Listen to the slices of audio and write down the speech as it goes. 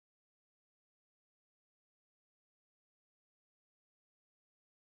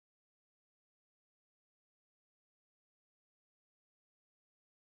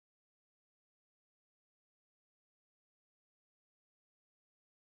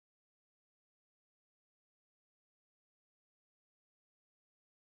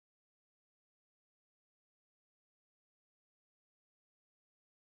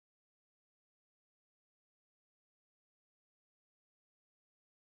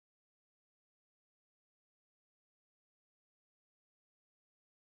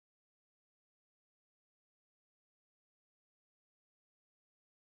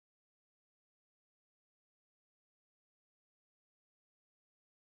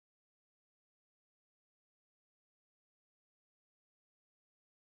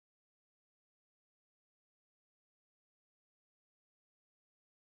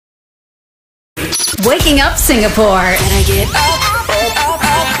Waking Up Singapore. Gotta get up.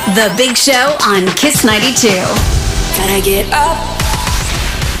 The Big Show on Kiss 92. Gotta get up.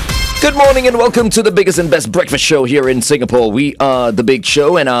 Good morning and welcome to the biggest and best breakfast show here in Singapore. We are The Big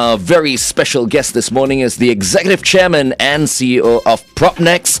Show, and our very special guest this morning is the Executive Chairman and CEO of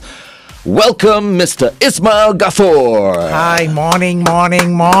PropNex. Welcome, Mr. Ismail Gafoor. Hi, morning,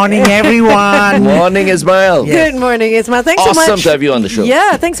 everyone. Morning, Ismail. Good morning, Ismail. Thanks so much. Awesome to have you on the show.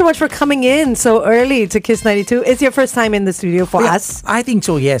 Yeah, thanks so much for coming in so early to Kiss 92. It's your first time in the studio for us. I think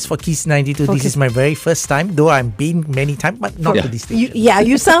so, yes. For Kiss 92, this is my very first time, though I've been many times, but not to this station.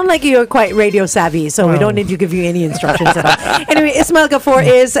 You sound like you're quite radio savvy, so we don't need to give you any instructions at all. Anyway, Ismail Gafoor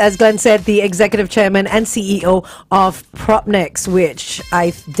is, as Glenn said, the Executive Chairman and CEO of PropNex, which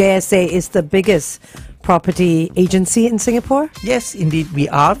I dare say is the biggest property agency in Singapore. Yes, indeed, we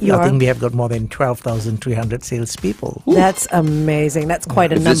are. I think we have got more than 12,300 salespeople. That's amazing. That's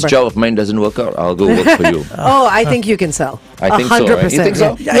quite a number. If this job of mine doesn't work out, I'll go work for you. I think you can sell. I think 100%, so. Right? You think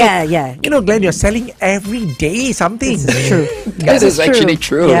so? Yeah. You know, Glenn, you're selling every day something. This is true. That is actually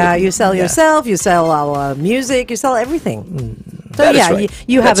true. Yeah, you sell yourself, you sell our music, you sell everything. So that yeah, right.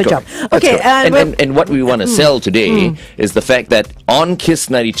 you have a job. Okay, and what we want to sell today is the fact that on Kiss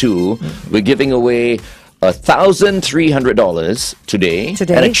 92, we're giving away $1,300 today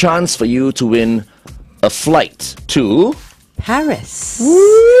and a chance for you to win a flight to Paris.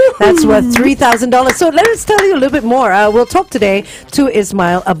 That's worth $3,000. So let us tell you a little bit more. We'll talk today to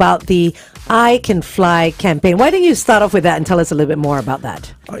Ismail about the I Can Fly campaign. Why don't you start off with that and tell us a little bit more about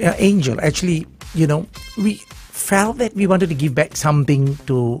that? Angel, actually, you know, we felt that we wanted to give back something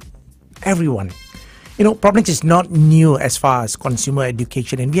to everyone. You know, PropNex is not new as far as consumer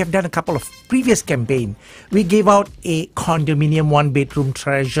education, and we have done a couple of previous campaigns. We gave out a condominium one-bedroom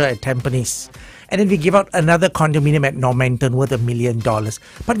treasure at Tampines, and then we gave out another condominium at Normanton worth $1 million.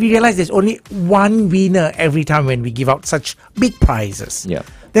 But we realized there's only one winner every time when we give out such big prizes. Yeah.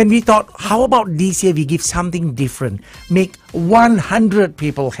 Then we thought, how about this year we give something different? Make 100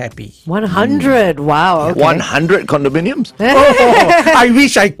 people happy. 100? Wow. Okay. 100 condominiums? I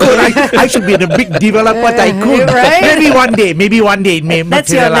wish I could. I should be the big developer tycoon. Right? Maybe one day it may That's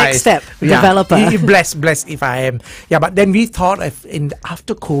materialize. your next step, developer. Blessed if I am. Yeah, but then we thought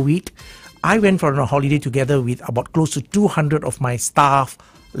after COVID, I went for a holiday together with about close to 200 of my staff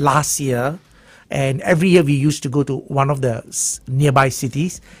last year. And every year we used to go to one of the nearby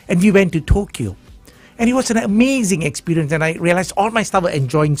cities, and we went to Tokyo. And it was an amazing experience, and I realized all my staff were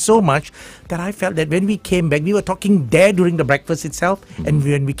enjoying so much that I felt that when we came back, we were talking there during the breakfast itself, and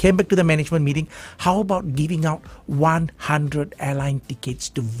when we came back to the management meeting, how about giving out 100 airline tickets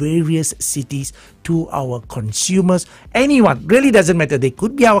to various cities to our consumers? Anyone, really doesn't matter. They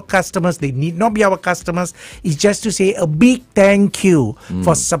could be our customers, they need not be our customers. It's just to say a big thank you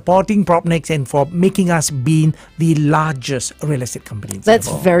for supporting PropNex and for making us being the largest real estate company in That's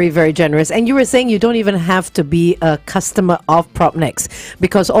Singapore. very, very generous. And you were saying you don't even have to be a customer of PropNex,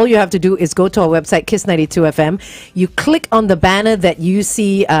 because all you have to do is go to our website, Kiss 92 FM. You click on the banner that you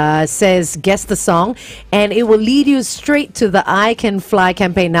see says guess the song, and it will lead you straight to the I Can Fly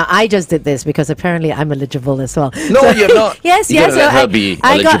campaign. Now, I just did this because apparently I'm eligible as well. No, you're not. Yes.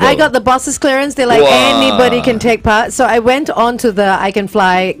 I got the boss's clearance. They're like, anybody can take part. So I went on to the I Can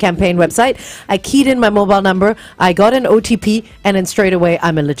Fly campaign website. I keyed in my mobile number. I got an OTP, and then straight away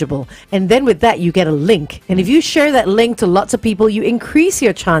I'm eligible. And then with that, you get a link. And if you share that link to lots of people, you increase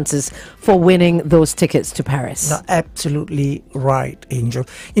your chances for winning those tickets to Paris. No, absolutely right, Angel.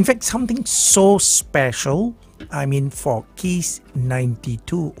 In fact, something so special, I mean, for Kiss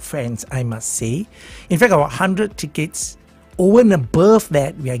 92 fans, I must say. In fact, our 100 tickets, over and above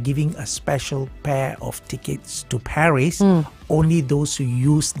that, we are giving a special pair of tickets to Paris. Only those who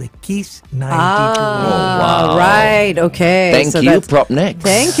use the Kiss 92. Wow. Right, okay. Thank you, PropNex.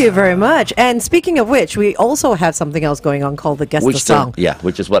 Thank you very much. And speaking of which, we also have something else going on called the Guess the Song.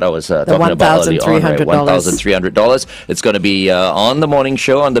 Which is what I was talking about earlier on. Right? $1,300. It's going to be on the morning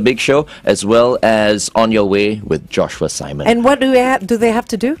show, on the big show, as well as On Your Way with Joshua Simon. And what do they have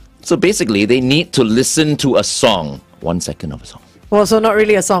to do? So basically, they need to listen to a song. 1 second of a song. Well, so not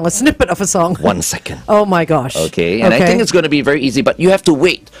really a song, a snippet of a song. 1 second. Oh my gosh. Okay, and I think it's going to be very easy, but you have to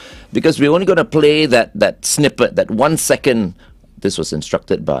wait, because we're only going to play that snippet, that 1 second. This was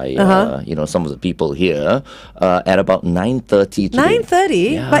instructed by some of the people here at about 9:30 today.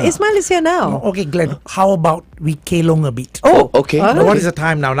 9:30? Yeah. But Ismail is here now. Okay, Glenn, how about we kelong a bit? Oh, okay. Now, what is the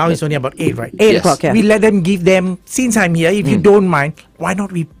time now? Now it's only about 8, right? 8 o'clock, yeah. We let them give them, since I'm here, if you don't mind, why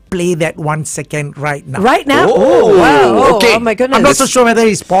not we play that 1 second right now. Right now? Oh, wow. okay. Oh, my goodness. I'm not so sure whether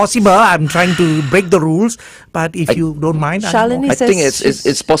it's possible. I'm trying to break the rules, but if you don't mind, Shalini I think says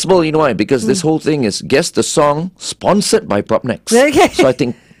it's possible. You know why? Because this whole thing is guess the song sponsored by PropNex. Okay. So I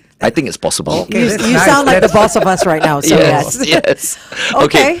think it's possible. Okay, You that's you nice. sound like the boss of us right now, so yes. Yes.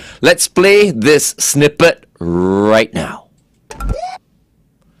 Okay. Let's play this snippet right now.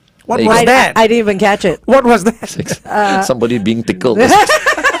 What There you was go. that? I didn't even catch it. What was that? Somebody being tickled.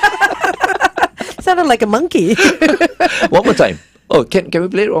 Sounded like a monkey. One more time. Oh, can we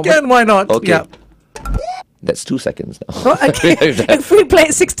play it one more? Again, why not? Okay. Yeah. That's 2 seconds now. Oh, okay. If we play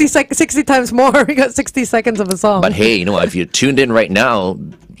it 60 times more, we got 60 seconds of a song. But hey, if you're tuned in right now,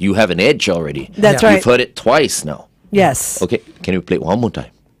 you have an edge already. That's Yeah. right. You've heard it twice now. Yes. Okay, can you play it one more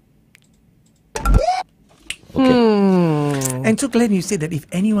time? Okay. And so, Glenn, you said that if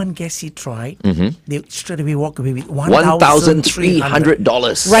anyone gets it right, they straight away walk away with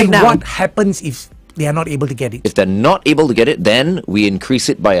 $1,300. Right And now. what happens if they are not able to get it? If they're not able to get it, then we increase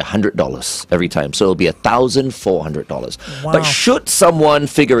it by $100 every time. So it'll be $1,400. Wow. But should someone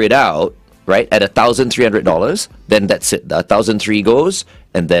figure it out, right, at $1,300, then that's it. The 1,003 goes,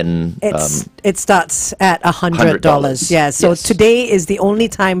 and then It starts at $100. $100. Yeah. So Yes. today is the only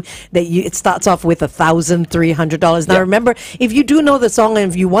time that it starts off with $1,300. Now Yeah. remember, if you do know the song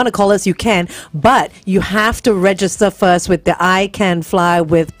and if you want to call us, you can. But you have to register first with the I Can Fly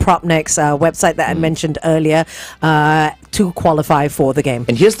with PropNex website that I mentioned earlier to qualify for the game.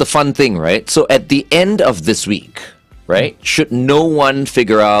 And here's the fun thing, right? So at the end of this week, right, should no one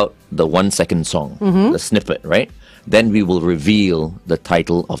figure out the 1 second song, the snippet, right? Then we will reveal the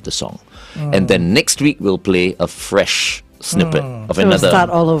title of the song. And then next week we'll play a fresh snippet of So we'll another start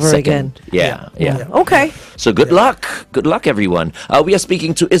all over second. again. Yeah. Okay. So good luck. Good luck, everyone. We are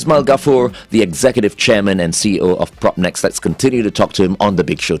speaking to Ismail Gafoor, the Executive Chairman and CEO of PropNex. Let's continue to talk to him on The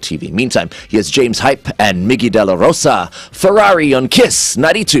Big Show TV. Meantime, here's James Hype and Miggy De La Rosa, Ferrari on Kiss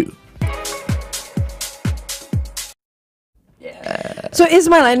 92. So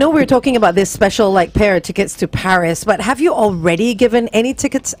Ismail, I know we're talking about this special pair of tickets to Paris, but have you already given any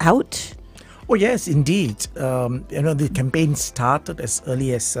tickets out? Oh yes, indeed. The campaign started as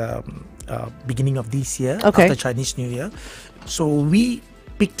early as beginning of this year, Okay. after Chinese New Year. So we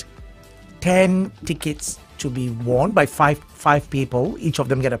picked 10 tickets to be won by five people. Each of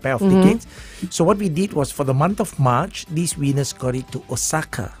them get a pair of tickets. So what we did was, for the month of March, these winners got it to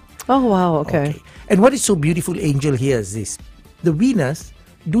Osaka. Oh wow, okay. And what is so beautiful, Angel, here is this: the winners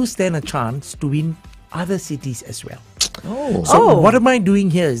do stand a chance to win other cities as well. Oh. So what am I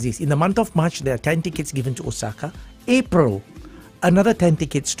doing here is this: in the month of March, there are 10 tickets given to Osaka. April, another 10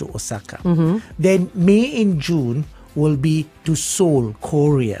 tickets to Osaka. Then May and June will be to Seoul,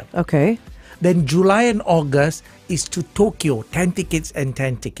 Korea. Okay. Then July and August is to Tokyo, 10 tickets and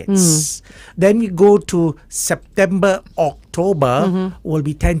 10 tickets. Then we go to September, October, will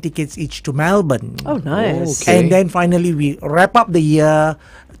be 10 tickets each to Melbourne. Oh, nice. Okay. And then finally we wrap up the year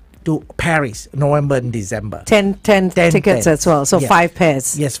to Paris, November and December. 10 tickets as well. So Yeah. 5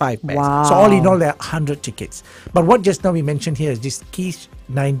 pairs. Yes, 5 pairs. Wow. So all in all, there are 100 tickets. But what just now we mentioned here is this: Kiss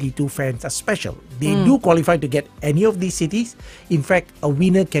 92 fans are special. They do qualify to get any of these cities. In fact, a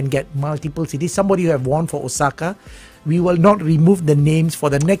winner can get multiple cities. Somebody who have won for Osaka, we will not remove the names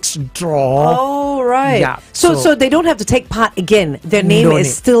for the next draw. Oh, right. Yeah, So so- they don't have to take part again. Their name No is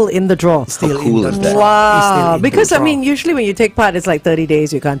name. still in the draw. Still How cool in is the that? draw. It's still Wow. in the Because, I draw. mean, usually when you take part, it's like 30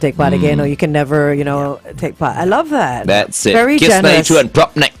 days. You can't take part again, or you can never, take part. I love that. That's it. Very Kiss generous. 92 and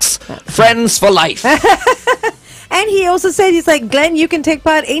PropNex. Friends for life. And he also said, he's like, Glenn, you can take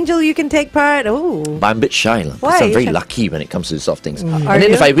part. Angel, you can take part. Oh. But I'm a bit shy. Because Why? I'm very lucky when it comes to these sort of things. Are And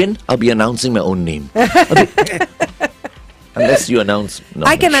then you? if I win, I'll be announcing my own name. Unless you announce. No,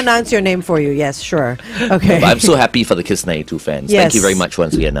 I can announce your name for you. Yes, sure. Okay. But I'm so happy for the Kiss 92 fans. Thank you Yes. very much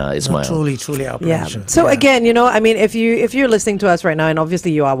once again, Ismail. Truly our Yeah. pleasure. So Yeah. again, I mean, if you're listening to us right now, and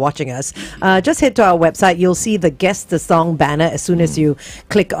obviously you are watching us, just head to our website. You'll see the Guess the Song banner as soon as you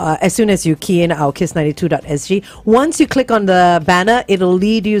click, as soon as you key in our kiss92.sg. Once you click on the banner, it'll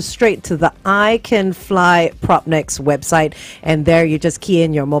lead you straight to the I Can Fly PropNex website, and there you just key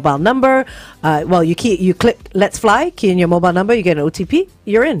in your mobile number. You click Let's Fly, key in your mobile number, you get an OTP,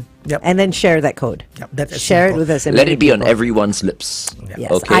 you're in. Yep. And then share that code. Yep, that's as share it simple. with us. and Let many it be on people. everyone's lips.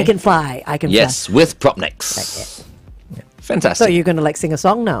 Yes, Okay. I can fly. I can fly. Yes, with PropNex. Fantastic. So you're going to sing a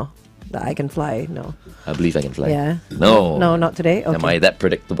song now? That I can fly? No. I believe I can fly. Yeah. No. No, not today. Okay. Am I that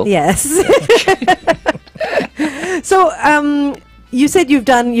predictable? Yes. So you said you've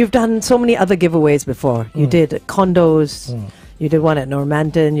done so many other giveaways before. You did condos. You did one at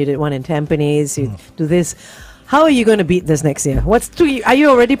Normanton. You did one in Tampines. You do this. How are you going to beat this next year? Are you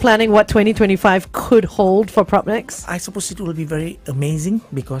already planning what 2025 could hold for PropNex? I suppose it will be very amazing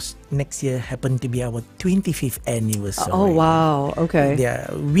because next year happened to be our 25th anniversary. Oh, wow. Okay. Yeah,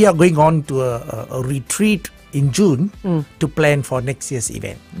 we are going on to a retreat in June to plan for next year's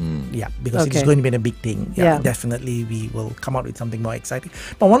event. Yeah, because it's going to be a big thing. Yeah, definitely we will come out with something more exciting.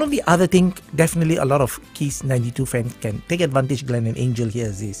 But one of the other things, definitely a lot of Kiss 92 fans can take advantage, Glenn and Angel, here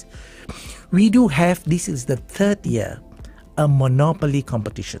is this. We do have, this is the third year, a Monopoly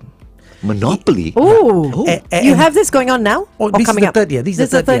competition. Monopoly? Oh, you have this going on now? Oh, this coming is the third year. This is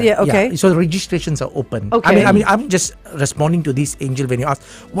the third year. Okay. Yeah. So the registrations are open. Okay. I mean, I'm just responding to this, Angel, when you ask,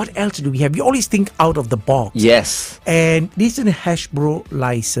 what else do we have? We always think out of the box. Yes. And this is a Hasbro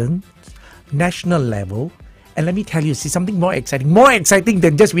license, national level. And let me tell you, see something more exciting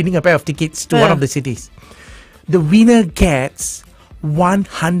than just winning a pair of tickets to one of the cities. The winner gets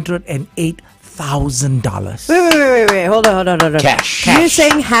 $108,000. Wait. Hold on. Cash. You're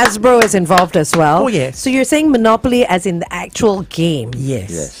saying Hasbro is involved as well? Oh, yes. So you're saying Monopoly as in the actual game?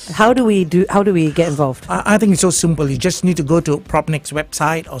 Yes. How do we get involved? I think it's so simple. You just need to go to PropNex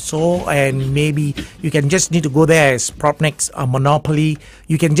website or so, and maybe you can just need to go there as PropNex Monopoly.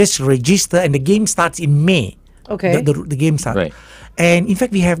 You can just register, and the game starts in May. Okay. The game starts. Right. And in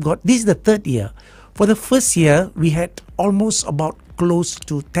fact, we have got, this is the third year. For the first year, we had almost about close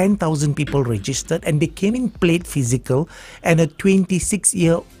to 10,000 people registered, and they came in, played physical, and a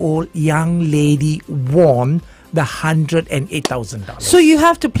 26-year-old young lady won the $108,000. So you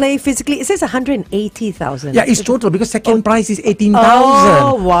have to play physically. It says 180,000. Yeah, it's total because second prize is 18,000.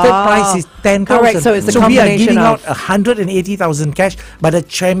 Oh, wow. Third prize is 10,000. Correct, so it's the we are combination giving out of- 180,000 cash, but the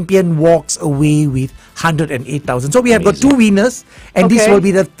champion walks away with 108,000. So we have got two winners, and this Okay. will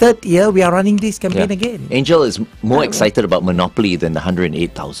be the third year we are running this campaign again. Angel is more excited about Monopoly than the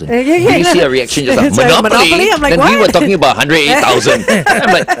 108,000. Yeah. Did you see her reaction just like, Sorry, Monopoly? I'm like, Then we what? were talking about 108,000.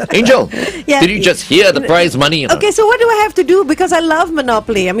 I'm like, Angel, Yeah. did you just hear the prize money? Okay, so what do I have to do? Because I love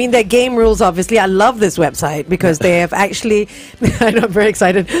Monopoly. I mean, their game rules, obviously. I love this website because they have actually, I'm very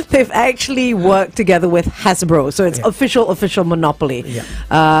excited, they've actually worked together with Hasbro. So it's official Monopoly.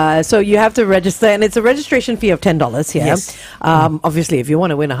 Yeah. So you have to register, and it's a registration fee of $10 here. Yes. Obviously, if you want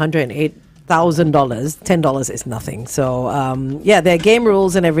to win $108,000, $10 is nothing. So their game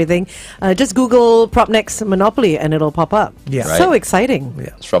rules and everything. Just Google PropNex Monopoly and it'll pop up. Yeah. Right. So exciting.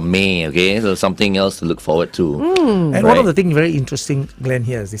 Yeah. It's from May, okay? So something else to look forward to. And one of the things very interesting, Glenn,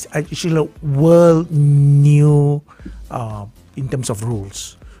 here is this. Actually, a world new in terms of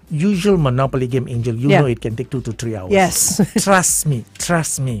rules. Usual Monopoly game, Angel, you know it can take 2 to 3 hours. Yes. Trust me.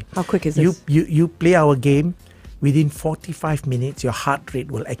 How quick is this? You play our game, within 45 minutes, your heart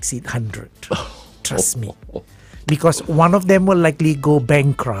rate will exceed 100. Trust me. Because one of them will likely go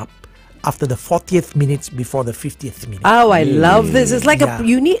bankrupt after the 40th minutes before the 50th minute. Oh, I love this. It's like Yeah.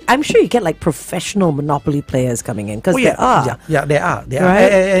 I'm sure you get like professional Monopoly players coming in because Yeah, they are.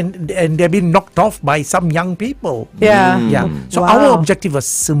 Right? And they've been knocked off by some young people. Yeah. Yeah. So Wow. our objective was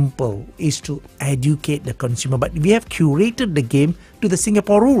simple, is to educate the consumer. But we have curated the game to the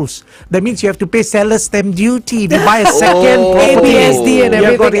Singapore rules. That means you have to pay seller's stamp duty if you buy a second property. ABSD and You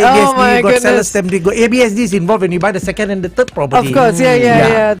have got everything. ABSD, Oh my you got seller's goodness. stamp duty. ABSD is involved when you buy the second and the third property. Of course,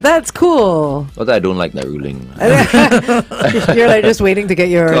 yeah. That's cool. Although I don't like that ruling. You're like just waiting to get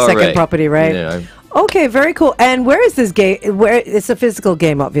your second Correct. property, right? Yeah. Okay, very cool. And where is this game? Where it's a physical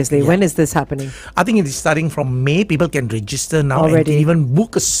game, obviously. When is this happening? I think it is starting from May. People can register now and Already. can even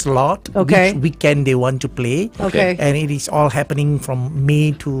book a slot Okay. which weekend they want to play. Okay. And it is all happening from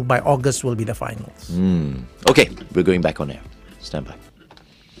May to by August will be the finals. Okay, we're going back on air. Stand by.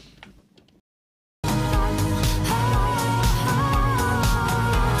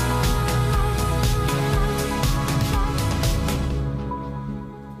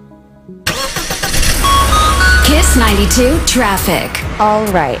 Kiss 92 traffic. All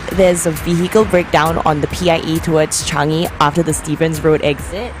right, there's a vehicle breakdown on the PIE towards Changi after the Stevens Road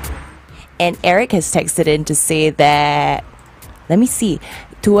exit. And Eric has texted in to say that, let me see,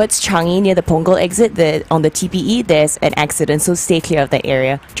 towards Changi near the Punggol exit, on the TPE, there's an accident, so stay clear of that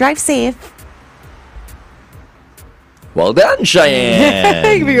area. Drive safe. Well done, Cheyenne.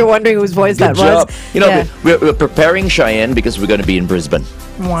 If you're wondering whose voice Good that job. was. You know, Yeah. we're preparing Cheyenne because we're going to be in Brisbane.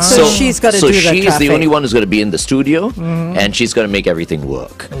 Wow. So she's gotta so do the she's traffic. the only one who's going to be in the studio, and she's going to make everything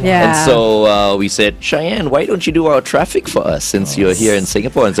work. Yeah. And so we said, Cheyenne, why don't you do our traffic for us since you're here in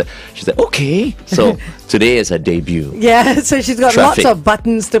Singapore? And so she said, okay. So Today is her debut. Yeah, so she's got Traffic. lots of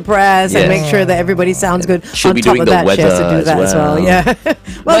buttons to press and make sure that everybody sounds good. She'll On be top doing of the that, she has to weather do that as as well. well. Yeah.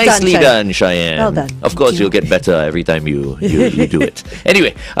 Well Nicely done, done, Cheyenne. Well done. Of course, you'll get better every time you do it.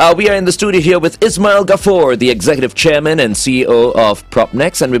 Anyway, we are in the studio here with Ismail Gafoor, the Executive Chairman and CEO of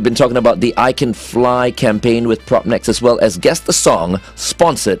PropNex, and we've been talking about the I Can Fly campaign with PropNex, as well as Guess the Song,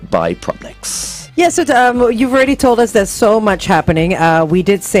 sponsored by PropNex. Yeah, so you've already told us there's so much happening. We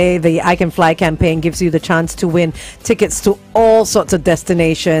did say the I Can Fly campaign gives you the chance to win tickets to all sorts of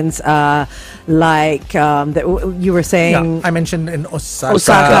destinations, like you were saying. Yeah, I mentioned in Osaka,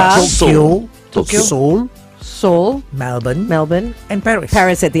 Osaka, Tokyo, Seoul, Melbourne, and Paris.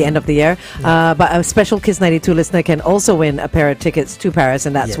 Paris at the end of the year. But a special Kiss 92 listener can also win a pair of tickets to Paris,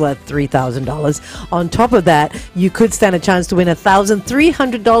 and that's worth $3,000. On top of that, you could stand a chance to win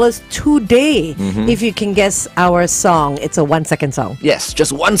 $1,300 today if you can guess our song. It's a 1-second song. Yes,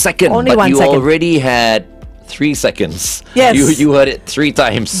 just 1 second. Only but 1 you second. already had 3 seconds. Yes. You heard it 3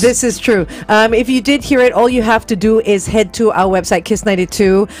 times. This is true. If you did hear it, all you have to do is head to our website,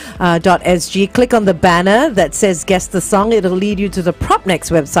 kiss92.sg. Click on the banner that says Guess the Song. It'll lead you to the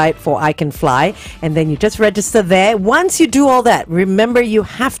PropNex website for I Can Fly. And then you just register there. Once you do all that, remember you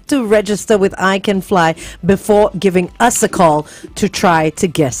have to register with I Can Fly before giving us a call to try to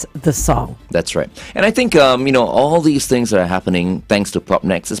guess the song. That's right. And I think, all these things that are happening thanks to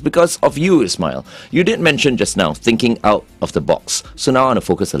PropNex is because of you, Ismail. You did mention just now thinking out of the box. So now I want to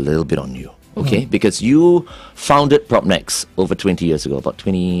focus a little bit on you, okay? Because you founded PropNex over 20 years ago, about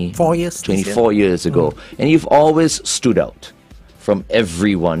 24 years ago. And you've always stood out from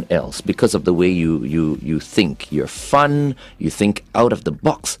everyone else because of the way you think. You're fun, you think out of the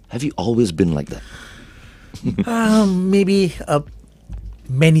box. Have you always been like that? Maybe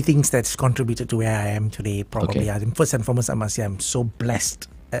many things that's contributed to where I am today. Probably, Okay. I think first and foremost, I must say I'm so blessed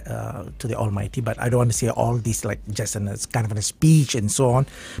to the Almighty. But I don't want to say all this like just in a kind of a speech and so on.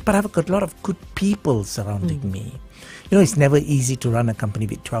 But I've got a lot of good people surrounding me. It's never easy to run a company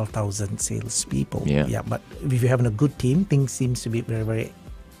with 12,000 salespeople. Yeah. But if you're having a good team, things seems to be very, very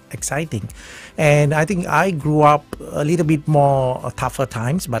exciting. And I think I grew up a little bit more tougher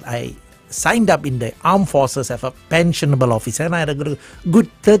times, but I signed up in the armed forces as a pensionable officer, and I had a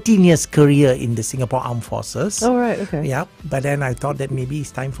good 13 years career in the Singapore Armed Forces. Oh, right, okay. Yeah, but then I thought that maybe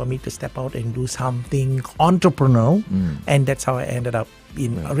it's time for me to step out and do something entrepreneurial, and that's how I ended up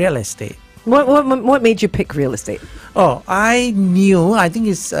in real estate. What made you pick real estate? Oh, I think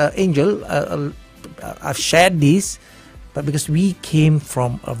it's Angel, I've shared this, but because we came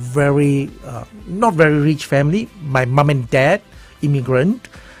from a very, not very rich family, my mom and dad, immigrant,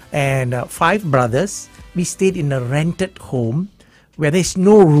 and 5 brothers. We stayed in a rented home where there's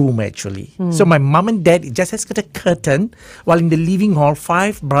no room actually. So my mom and dad just has got a curtain, while in the living hall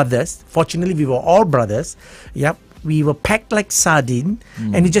 5 brothers, fortunately we were all brothers, we were packed like sardine,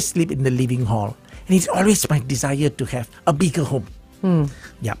 and we just sleep in the living hall. And it's always my desire to have a bigger home.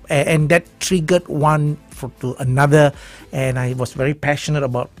 And that triggered one to another, and I was very passionate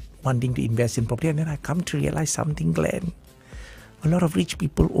about wanting to invest in property. And then I come to realize something, Glenn. A lot of rich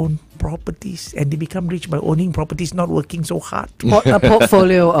people own properties, and they become rich by owning properties, not working so hard. A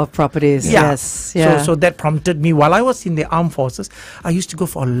portfolio of properties. Yes. Yeah. So that prompted me. While I was in the armed forces, I used to go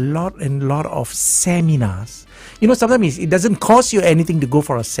for a lot of seminars. Sometimes it doesn't cost you anything to go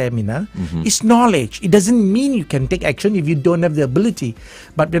for a seminar. It's knowledge. It doesn't mean you can take action if you don't have the ability.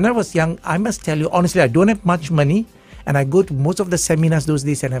 But when I was young, I must tell you, honestly, I don't have much money. And I go to most of the seminars those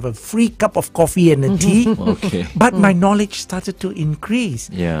days and have a free cup of coffee and a tea. Okay. But my knowledge started to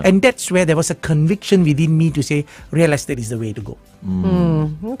increase. Yeah. And that's where there was a conviction within me to say, real estate is the way to go.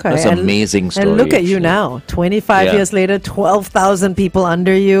 Okay. That's an amazing story. And look at you now, 25 years later, 12,000 people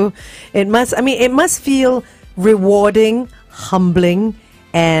under you. It must feel rewarding, humbling,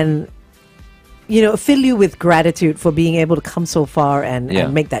 and fill you with gratitude for being able to come so far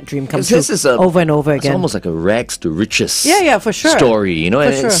and make that dream come true over and over again. It's almost like a rags to riches for sure. story, and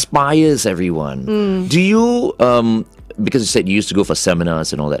it inspires everyone. Do you, because you said you used to go for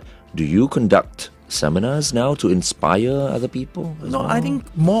seminars and all that, do you conduct seminars now to inspire other people? No, I think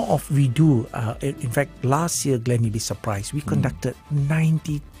more of we do. In fact, last year, Glenn, you'll be surprised. We conducted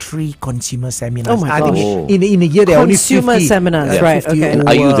 93 consumer seminars. Oh my I gosh. think in a year there are only 50. Consumer seminars, right, 50 okay. And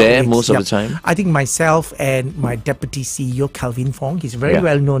are you there over most of the weeks. time? I think myself and my deputy CEO, Calvin Fong, he's very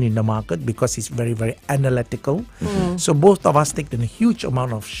well known in the market because he's very, very analytical. So both of us take a huge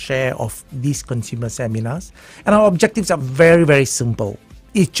amount of share of these consumer seminars. And our objectives are very, very simple.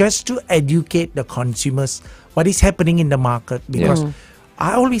 It's just to educate the consumers what is happening in the market, because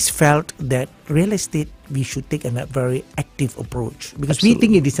I always felt that real estate, we should take a very active approach because we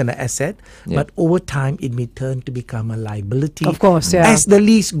think it is an asset, but over time it may turn to become a liability. Of course, as the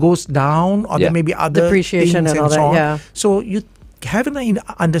lease goes down, or there may be other depreciation things and all so that. on. Yeah. So you have an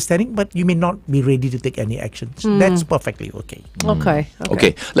understanding, but you may not be ready to take any actions. That's perfectly okay.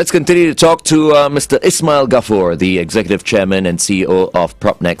 Okay, let's continue to talk to Mr. Ismail Gafoor, the Executive Chairman and CEO of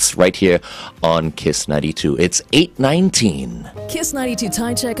PropNex, right here on KISS 92. It's 8:19. KISS 92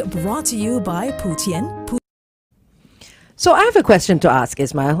 Time Check brought to you by Putian. So I have a question to ask,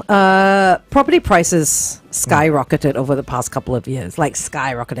 Ismail. Property prices skyrocketed over the past couple of years, like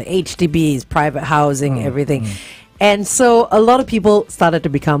skyrocketed. HDBs, private housing, everything. And so a lot of people started to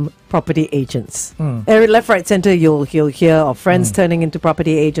become property agents. Left, right, center, you'll hear of friends turning into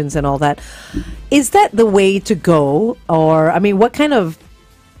property agents and all that. Is that the way to go? Or, I mean, what kind of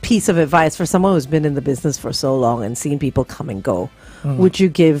piece of advice for someone who's been in the business for so long and seen people come and go would you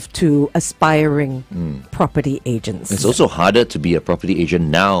give to aspiring property agents? It's also harder to be a property agent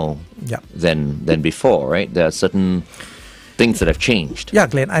now than before, right? There are certain things that have changed. Yeah,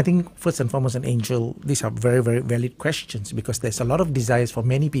 Glenn, I think first and foremost, an Angel, these are very, very valid questions because there's a lot of desires for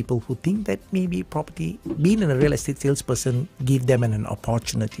many people who think that maybe property, being a real estate salesperson, give them an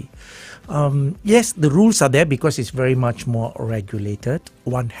opportunity. Yes, the rules are there because it's very much more regulated.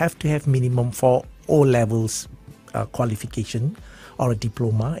 One have to have minimum 4 O levels qualification or a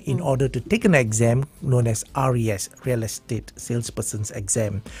diploma in order to take an exam known as RES, Real Estate Salesperson's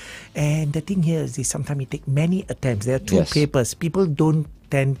Exam. And the thing here is sometimes it takes many attempts. There are 2 papers. People don't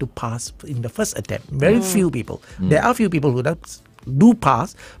tend to pass in the first attempt. Very few people. There are few people who do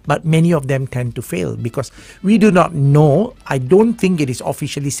pass, but many of them tend to fail because we do not know. I don't think it is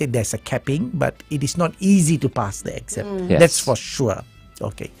officially said there's a capping, but it is not easy to pass the exam. That's for sure.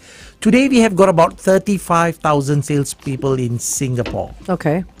 Okay. Today we have got about 35,000 salespeople in Singapore.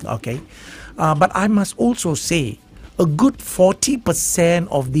 Okay. But I must also say a good 40%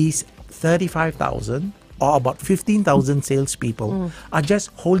 of these 35,000 or about 15,000 salespeople are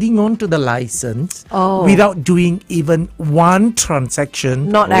just holding on to the license without doing even one transaction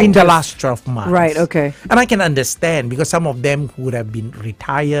in the last 12 months. Right, okay. And I can understand because some of them would have been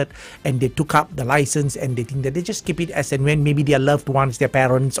retired and they took up the license and they think that they just keep it as and when maybe their loved ones, their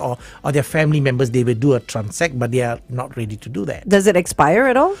parents or their family members, they will do a transact, but they are not ready to do that. Does it expire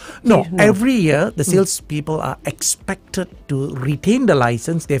at all? No. Every year, the salespeople are expected to retain the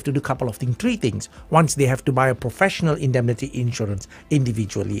license. They have to do a couple of things, 3 things. Once they have to buy a professional indemnity insurance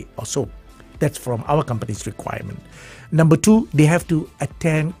individually or so. That's from our company's requirement. Number 2, they have to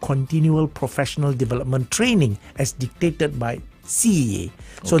attend continual professional development training as dictated by CEA.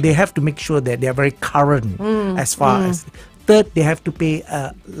 So they have to make sure that they are very current as far as... Third, they have to pay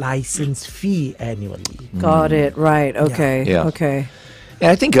a license fee annually. Got it. Right. Okay. Yeah. Okay.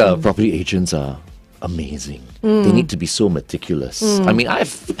 Yeah, I think property agents are amazing. They need to be so meticulous. I mean,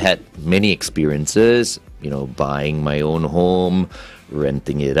 I've had many experiences, buying my own home,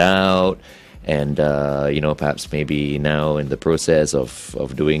 renting it out, and, perhaps maybe now in the process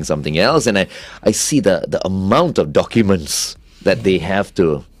of doing something else. And I see the amount of documents that they have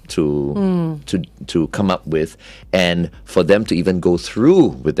to come up with, and for them to even go through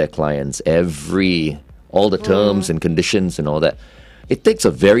with their clients all the terms and conditions and all that. It takes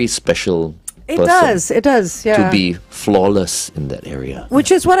a very special person It does, yeah. to be flawless in that area.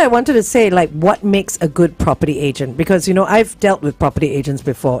 Which is what I wanted to say, like what makes a good property agent? Because, I've dealt with property agents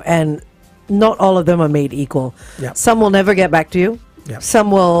before and not all of them are made equal. Yep. Some will never get back to you. Yep.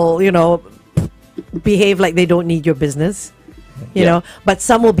 Some will, behave like they don't need your business. You know, but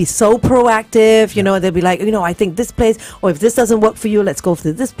some will be so proactive, they'll be like, I think this place, or if this doesn't work for you, let's go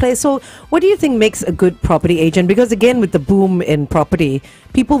to this place. So what do you think makes a good property agent? Because again, with the boom in property,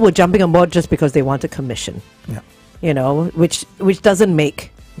 people were jumping on board just because they want a commission, which doesn't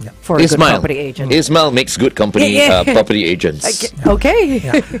make for a good property agent. Ismail makes good company property agents. Okay.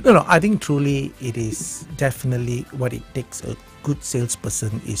 No, I think truly it is definitely what it takes. A good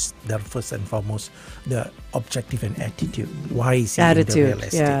salesperson is the first and foremost the objective and attitude. Why is he in the real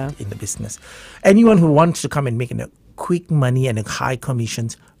estate, in the business? Anyone who wants to come and make a quick money and a high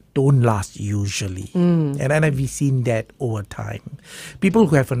commissions don't last usually. And then we've seen that over time. People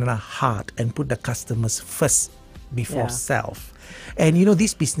who have a heart and put the customers first before self And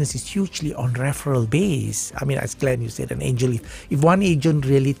this business is hugely on referral base. I mean, as Glenn, you said, an angel, if one agent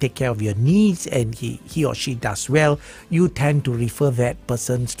really take care of your needs and he or she does well, you tend to refer that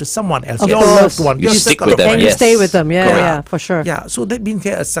person to someone else. Your loved one. You stick with them. And you stay with them. Yeah, for sure. Yeah, so that means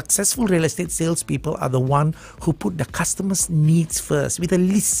that successful real estate salespeople are the one who put the customer's needs first with a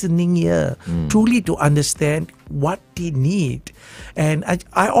listening ear, truly to understand what they need. And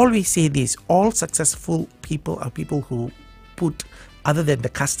I always say this, all successful people are people who put, other than the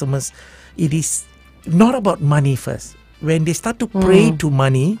customers, it is not about money first. When they start to pray to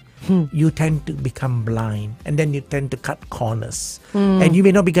money, you tend to become blind, and then you tend to cut corners, and you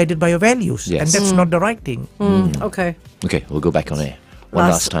may not be guided by your values, and that's not the right thing. Okay. Okay, we'll go back on air one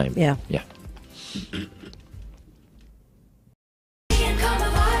last time. Yeah.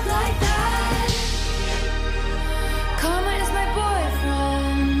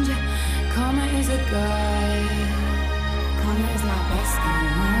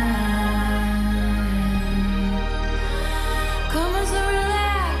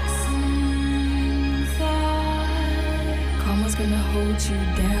 Gonna hold you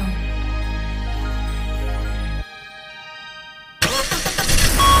down.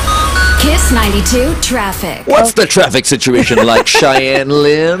 Kiss 92 traffic. What's the traffic situation like, Cheyenne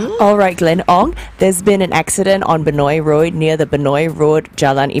Lynn? All right, Glenn Ong. There's been an accident on Benoi Road near the Benoi Road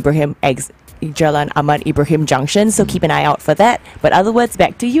Jalan Ahmad Ibrahim Junction, so keep an eye out for that. But otherwise,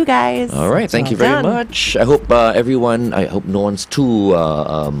 back to you guys. All right, thank you very much. I hope I hope no one's too,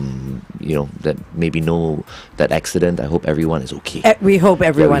 that maybe know that accident. I hope everyone is okay. We hope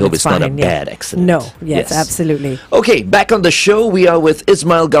everyone we hope is it's fine. not a bad accident. No, yes, absolutely. Okay, back on the show, we are with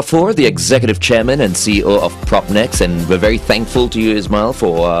Ismail Gafoor, the Executive Chairman and CEO of PropNex, and we're very thankful to you, Ismail,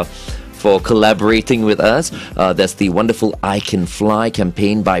 for collaborating with us. There's the wonderful I Can Fly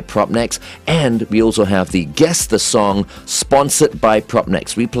campaign by PropNex, and we also have the Guess the Song sponsored by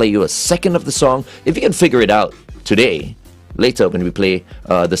PropNex. We play you a second of the song. If you can figure it out today, later when we play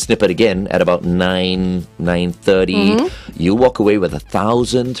the snippet again at about 9:30, you walk away with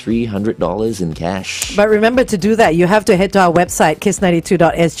 $1,300 in cash. But remember, to do that, you have to head to our website,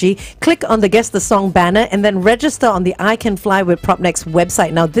 kiss92.sg, click on the Guess the Song banner, and then register on the I Can Fly with PropNex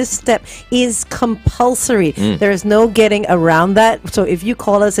website. Now, this step is compulsory. There is no getting around that. So if you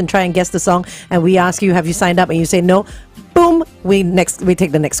call us and try and guess the song, and we ask you, have you signed up, and you say no, boom, we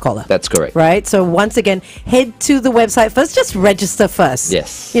take the next caller. That's correct. Right? So once again, head to the website first. Just register first.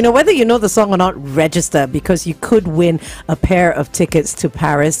 Yes. Whether you know the song or not, register, because you could win a pair of tickets to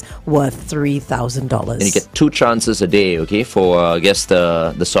Paris worth $3,000. And you get 2 chances a day, okay, for Guess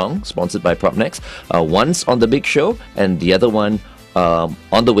the Song, sponsored by PropNex. Once on The Big Show, and the other one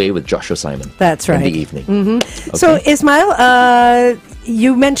on the way with Joshua Simon. That's right. In the evening. Okay. So, Ismail,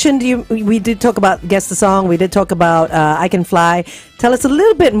 you mentioned we did talk about Guess the Song. We did talk about I Can Fly. Tell us a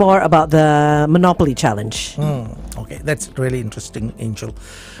little bit more about the Monopoly Challenge. Okay, that's really interesting, Angel.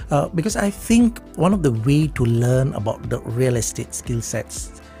 Because I think one of the way to learn about the real estate skill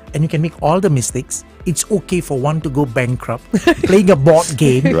sets, and you can make all the mistakes, it's okay for one to go bankrupt playing a board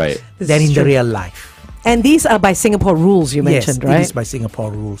game than in the real life. And these are by Singapore rules, you mentioned, right? Yes, it is by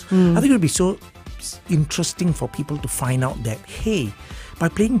Singapore rules. I think it would be so interesting for people to find out that, hey, by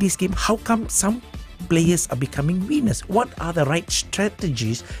playing this game, how come some players are becoming winners? What are the right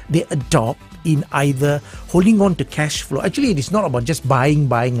strategies they adopt in either holding on to cash flow? Actually, it is not about just buying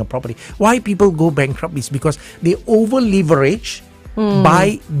a property. Why people go bankrupt is because they over leverage,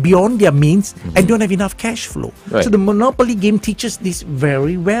 buy beyond their means, and don't have enough cash flow. So the Monopoly game teaches this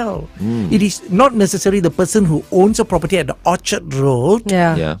very well. It is not necessarily the person who owns a property at the Orchard Road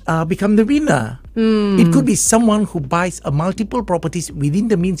become the winner. It could be someone who buys multiple properties within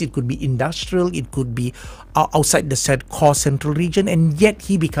the means. It could be industrial, it could be outside the core central region, and yet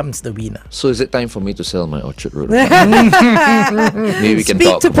he becomes the winner. So is it time for me to sell my Orchard Road? Maybe we can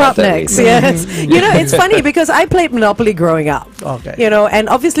talk about that later. Yes. It's funny because I played Monopoly growing up. Okay. And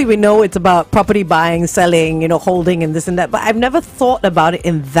obviously we know it's about property buying, selling, holding and this and that, but I've never thought about it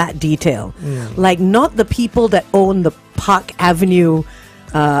in that detail. Like, not the people that own the Park Avenue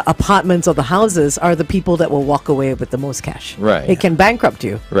apartments or the houses are the people that will walk away with the most cash. Right. It can bankrupt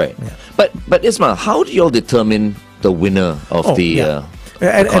you. Right. Yeah. But Ismail, how do you all determine the winner of the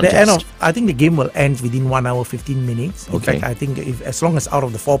at the end of, I think the game will end within 1 hour 15 minutes. In fact, I think as long as out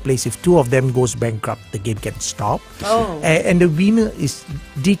of the 4 players, if 2 of them goes bankrupt, the game can stop. And the winner is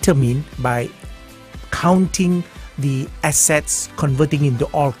determined by counting the assets converting into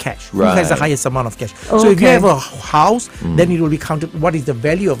all cash. Who Right. has the highest amount of cash? So if you Okay. have a house, then it will be counted what is the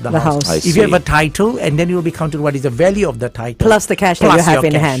value of the house. I If you see. have a title, and then it will be counted what is the value of the title. Plus the cash that Plus you have your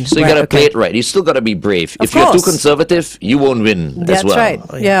in cash. hand. So you Right, gotta okay. play it right. You still gotta be brave. Of If you're too course. conservative, you won't win That's as well. right.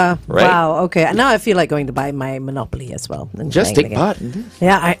 Yeah. Right? Wow. Okay. And now I feel like going to buy my Monopoly as well. and Just playing take again. part in this.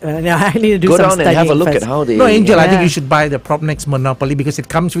 Yeah, I need to do Go some down and have a studying look first. at how they. No, Angel, I think Yeah. you should buy the PropNex Monopoly because it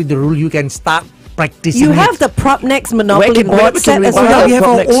comes with the rule you can start practicing. You it. have the PropNex Monopoly can- where board can set we as buy Oh, that? yeah,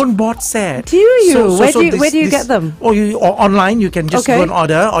 well. we have PropNex. our own board set. Do you? Where do you get them? Or online, you can just Okay. go and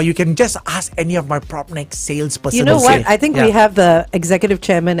order, or you can just ask any of my PropNex salesperson. You know to what? say, I think yeah. we have the executive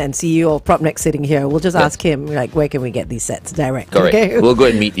chairman and CEO of PropNex sitting here. We'll just ask him, like, where can we get these sets direct? Correct. Okay. We'll go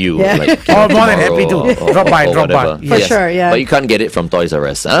and meet you. Yeah. Like, Oh, more than happy tomorrow to. Drop by, drop by. whatever. For sure, yeah. But you can't get it from Toys R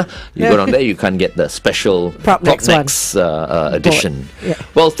Us, huh? You go down there, you can't get the special PropNex edition. Yeah.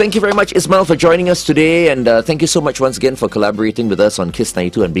 Well, thank you very much, Ismail, for joining us today, and thank you so much once again for collaborating with us on Kiss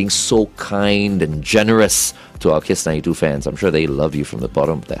 92 and being so kind and generous to our Kiss 92 fans. I'm sure they love you from the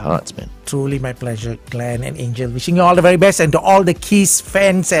bottom of their hearts, man. Truly my pleasure, Glenn and Angel. Wishing you all the very best, and to all the Kiss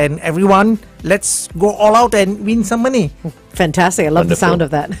fans and everyone, let's go all out and win some money. Fantastic. I love the Wonderful. sound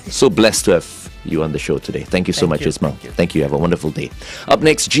of that. So blessed to have you on the show today. Thank you so much, you, Ismail. thank you. Thank you. Have a wonderful day. Up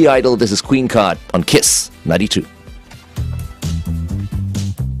next, G Idol. This is Queen Card on Kiss 92.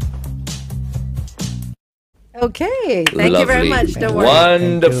 Okay. Thank you very Lovely. much. Don't worry.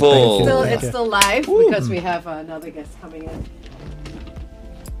 Wonderful. Still, it's still live because we have another guest coming in.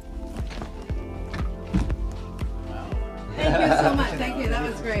 Thank you so much. Thank you.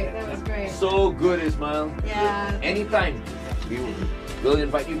 That was great. That was great. So good, Ismail. Yeah. Anytime. We'll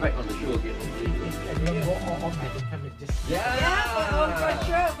invite you back on the show again. Yeah, for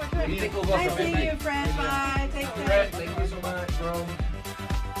sure, for sure. We take over Nice from seeing midnight. you, friend. Bye. Take care. Thank you so much, bro.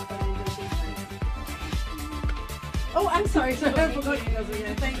 Oh, I'm sorry. Sorry, I forgot you guys were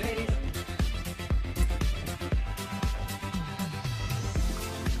here. Thanks, ladies.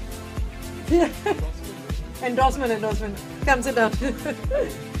 Endorsement. Come sit down.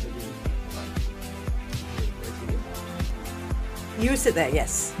 You sit there,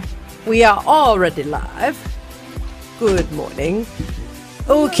 yes. We are already live. Good morning.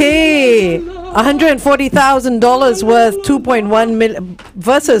 Okay, $140,000 worth 2.1 million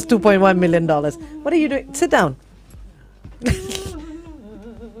versus $2.1 million. What are you doing? Sit down.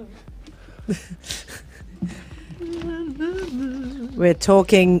 We're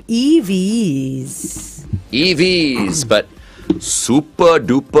talking EVs. EVs, but super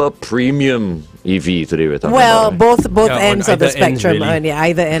duper premium EV today we're talking Well, about. both Yeah, on ends of the either ends, spectrum. really. Yeah,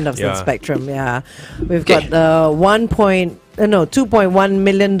 either end of the Yeah. spectrum. Yeah, we've Okay. got the $2.1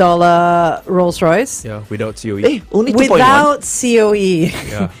 million Rolls Royce Yeah, without COE. Hey, only 2.1. without COE,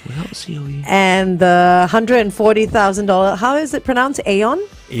 Yeah. Without COE. and the $140,000. How is it pronounced? Aeon.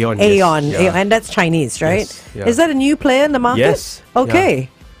 Aeon. Aeon, Yes. Aeon, and that's Chinese, right? Yes, yeah. Is that a new player in the market? Yes, Okay.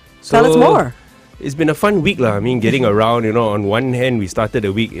 Tell us So, more. It's been a fun week, lah. I mean, getting around, on one hand, we started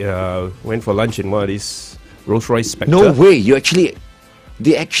the week, went for lunch in one of these Rolls Royce Spectre. No way.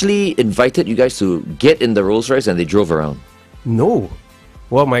 They actually invited you guys to get in the Rolls Royce and they drove around. No.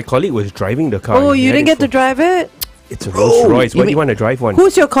 Well, my colleague was driving the car. Oh, He you had didn't it get to for- drive it? It's a Rolls Oh, Royce. you Why do mean- you want to drive one?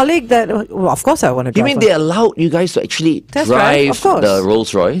 Who's your colleague that? Well, of course I want to drive. You mean one. they allowed you guys to actually Test drive, drive of course. the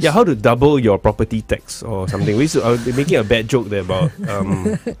Rolls Royce? Yeah, how to double your property tax or something. I was making a bad joke there about...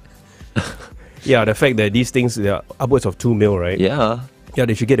 yeah, the fact that these things, they are upwards of 2 mil, right? Yeah. Yeah,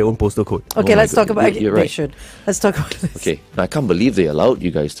 they should get their own postal code. Okay, Oh my let's talk God, about. you're They right. should. Let's talk about this. Okay. I can't believe they allowed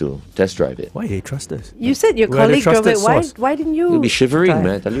you guys to test drive it. Why they trust us? You said your We are the colleague drove it. trusted Why? source. Why didn't you? You'll be shivering, drive?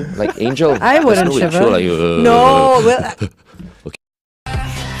 man. I tell you. Like Angel. I wouldn't there's no way shiver. Like you, No. Well,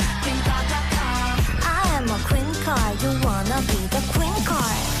 I am a queen card. You wanna be the queen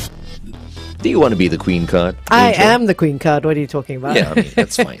card? Do you want to be the queen card? I Angel? am the queen card. What are you talking about? Yeah, I mean,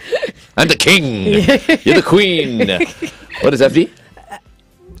 that's fine. I'm the king. You're the queen. What is FD?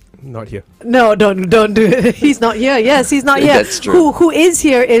 Not here. No, don't do it. He's not here. Yes, he's not here. That's true. Who is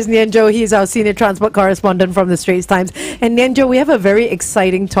here is Nian Tjoe. He's our senior transport correspondent from the Straits Times. And Nian Tjoe, we have a very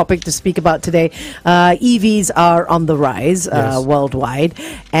exciting topic to speak about today. EVs are on the rise Yes. worldwide,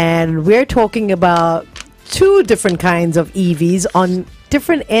 and we're talking about two different kinds of EVs on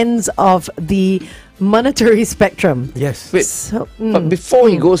different ends of the monetary spectrum. Yes. Wait, So, but before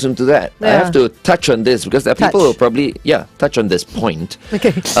he goes into that, I Yeah. have to touch on this because there are people who Touch. will probably, touch on this point.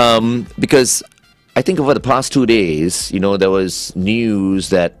 Okay. Because I think over the past 2 days, there was news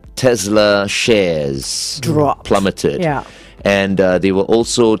that Tesla shares Dropped. plummeted. Yeah. And they were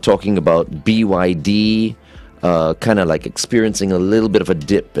also talking about BYD kind of like experiencing a little bit of a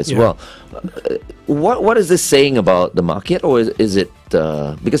dip as Yeah. well. what is this saying about the market, or is it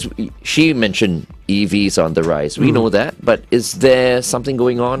because she mentioned EVs on the rise? We know that, but is there something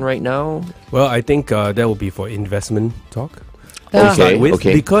going on right now? Well, I think that will be for investment talk. Okay,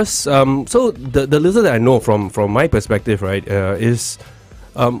 Because so the little that I know from my perspective, right, is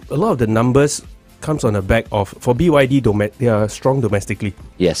a lot of the numbers comes on the back of, for BYD, they are strong domestically.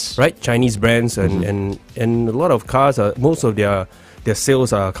 Yes. Right, Chinese brands and a lot of cars most of their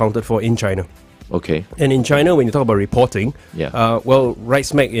sales are accounted for in China. Okay. And in China, when you talk about reporting, well, right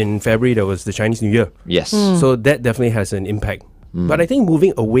smack in February, there was the Chinese New Year. Yes. So that definitely has an impact. But I think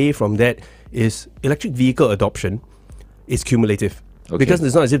moving away from that is electric vehicle adoption is cumulative. Okay. Because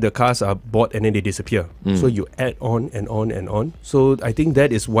it's not as if the cars are bought and then they disappear. So you add on and on and on. So I think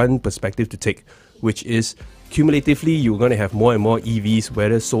that is one perspective to take, which is cumulatively you're going to have more and more EVs,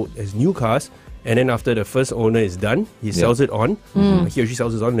 whether sold as new cars, and then after the first owner is done, he sells it on, he or she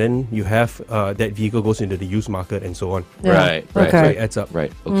sells it on, then you have that vehicle goes into the used market and so on. Right. So it adds up.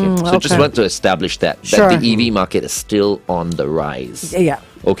 Right. Okay. So just want to establish that the EV market is still on the rise. Yeah.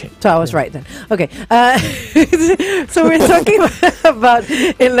 Okay. So I was right then. Okay. So we're talking about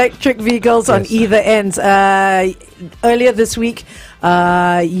electric vehicles on either ends. Earlier this week,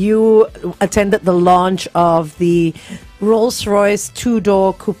 you attended the launch of the Rolls-Royce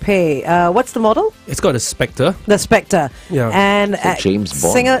two-door coupe. What's the model? It's got a Spectre. The Spectre. Yeah. And James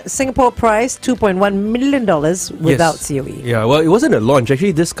Bond. Singapore price $2.1 million without COE. Yeah, well, it wasn't a launch.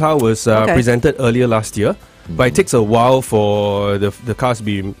 Actually, this car was presented earlier last year. But it takes a while for the cars to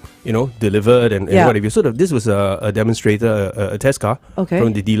be, delivered and whatever. So this was a demonstrator, a test car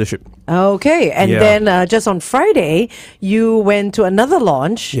from the dealership. Okay, and then just on Friday, you went to another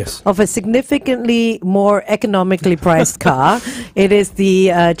launch of a significantly more economically priced car. It is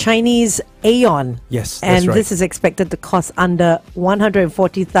the Chinese Aeon. Yes, that's and right. this is expected to cost under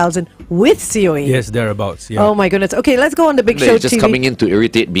 140,000 with COE. Yes, thereabouts. Yeah. Oh my goodness. Okay, let's go on the big show. They're just coming in to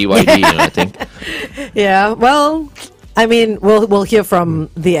irritate BYD, I think. Yeah, well, I mean, we'll hear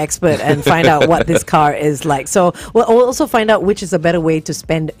from the expert and find out what this car is like. So we'll also find out which is a better way to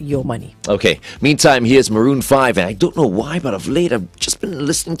spend your money. Okay. Meantime, here's Maroon 5, and I don't know why, but of late I've just been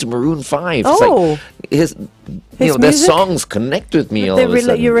listening to Maroon 5. Oh. It's like their songs connect with me all of a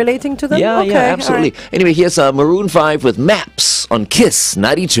sudden. You're relating to them? Yeah, okay, yeah, absolutely. Right. Anyway, here's Maroon 5 with Maps on Kiss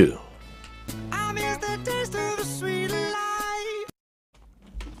 92.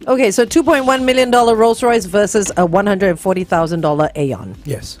 Okay, so $2.1 million Rolls-Royce versus a $140,000 Aeon.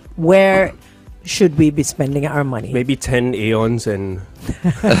 Yes. Where should we be spending our money? Maybe 10 Aeons and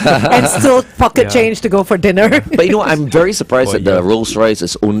still pocket change to go for dinner. But I'm very surprised that the Rolls-Royce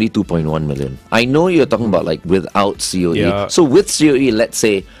is only 2.1 million. I know you're talking about like without COE. Yeah. So with COE, let's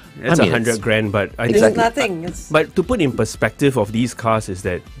say it's 100 grand, but I it's think nothing. But to put in perspective of these cars is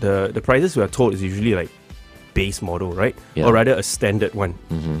that the prices we are told is usually like base model, right? Yeah. Or rather a standard one,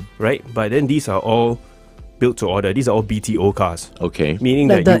 right? But then these are all built to order. These are all BTO cars. Okay. Meaning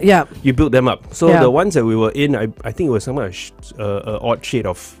that you build them up. So the ones that we were in, I think it was somewhat odd shade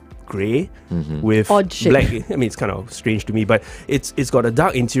of grey with black. I mean, it's kind of strange to me, but it's got a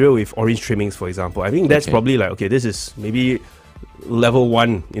dark interior with orange trimmings, for example. I think that's probably like, okay, this is maybe level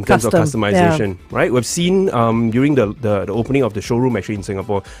 1 in terms of customization, right? We've seen during the opening of the showroom actually in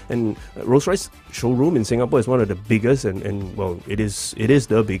Singapore, and Rolls-Royce showroom in Singapore is one of the biggest, and well, it is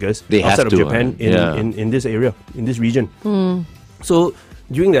the biggest outside of Japan in this area, in this region. So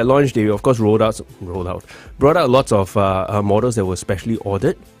during that launch, they of course brought out lots of models that were specially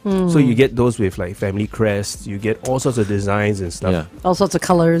ordered. So you get those with like family crests, you get all sorts of designs and stuff. Yeah. All sorts of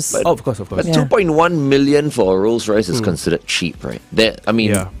colors. But, of course. But 2.1 million for a Rolls-Royce is considered cheap, right?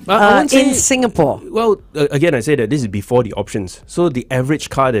 In Singapore. Well, again, I say that this is before the options. So the average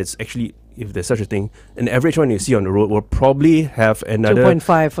car that's actually, if there's such a thing, an average one you see on the road will probably have another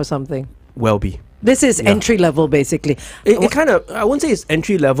 2.5 or something. Well be. This is entry level, basically. It kind of, I won't say it's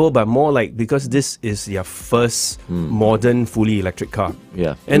entry level, but more like because this is your first modern fully electric car.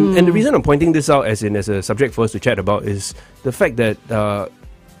 Yeah. And the reason I'm pointing this out as a subject for us to chat about is the fact that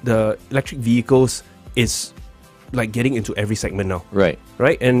the electric vehicles is like getting into every segment now. Right.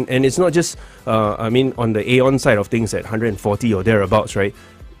 Right? And it's not just, I mean, on the Aeon side of things at 140 or thereabouts, right?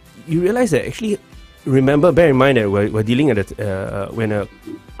 You realize that actually, bear in mind that we're dealing at when a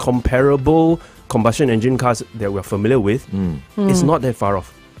comparable combustion engine cars that we're familiar with is not that far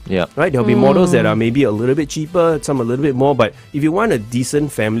off. Yeah. Right? There'll be models that are maybe a little bit cheaper, some a little bit more, but if you want a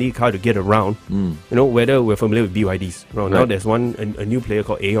decent family car to get around, whether we're familiar with BYDs. Now there's a new player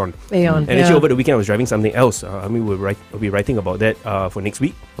called Aeon. And actually over the weekend I was driving something else. We'll be writing about that for next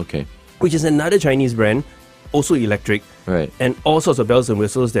week. Okay. Which is another Chinese brand. also electric, right, and all sorts of bells and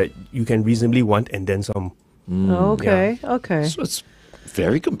whistles that you can reasonably want, and then some. Okay. So it's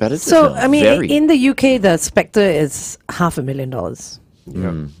very competitive. So, now. I mean, Very. in the UK, the Spectre is $500,000.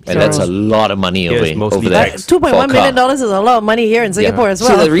 And that's a lot of money Yes, mostly over there. tax. $2.1 million is a lot of money here in Singapore as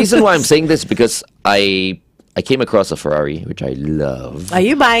well. So the reason why I'm saying this is because I came across a Ferrari, which I love. Are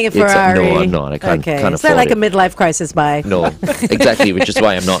you buying a It's Ferrari? no, I'm not. I can't Is afford that like it. a midlife crisis buy? No, exactly, which is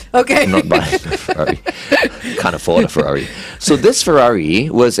why I'm not. Okay. I'm not buying a Ferrari. Can't afford a Ferrari. So this Ferrari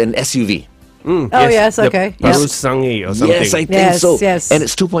was an SUV. Yes, okay. The Parusangi or something. Yes, I think so. Yes. And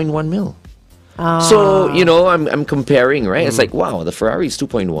it's 2.1 mil. So, you know, I'm comparing, right? It's like, wow, the Ferrari is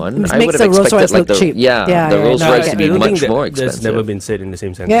 2.1. Which I makes would have the expected Rolls-Royce like look cheap. the Yeah, Rolls-Royce I to be don't think much more That's expensive. never been said in the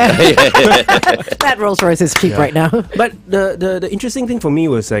same sentence. Yeah. That Rolls Royce is cheap right now. But the interesting thing for me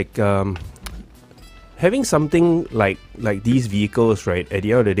was like having something like these vehicles, right? At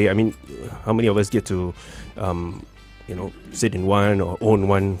the end of the day, I mean, how many of us get to sit in one or own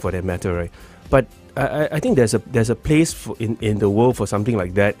one for that matter, right? But I think there's a place in the world for something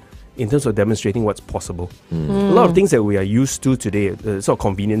like that in terms of demonstrating what's possible. A lot of things that we are used to today, the sort of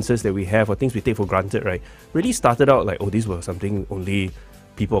conveniences that we have or things we take for granted, right, really started out like, oh, these were something only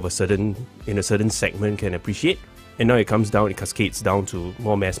people of in a certain segment can appreciate. And now it cascades down to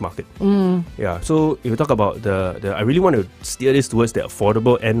more mass market. Yeah, so if you talk about the I really want to steer this towards the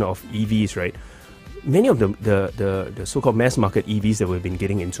affordable end of EVs, right? Many of the so-called mass market EVs that we've been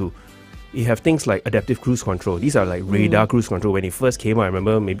getting into, you have things like adaptive cruise control. These are like radar cruise control. When it first came out, I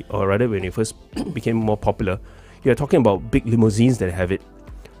remember when it first became more popular, you're talking about big limousines that have it,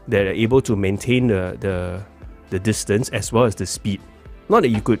 that are able to maintain the distance as well as the speed. Not that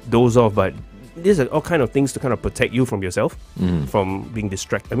you could doze off, but these are all kind of things to kind of protect you from yourself, from being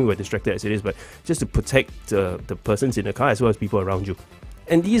distracted. I mean, we're distracted as it is, but just to protect the persons in the car as well as people around you.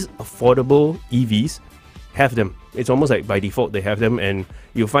 And these affordable EVs have them. It's almost like by default they have them, and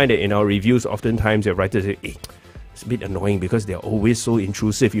you'll find that in our reviews, oftentimes the writers say, hey, it's a bit annoying because they're always so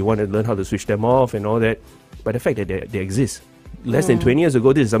intrusive. You want to learn how to switch them off and all that. But the fact that they exist. Less than 20 years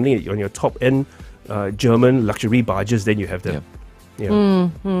ago, this is something on your top-end German luxury barges, then you have them. Yeah.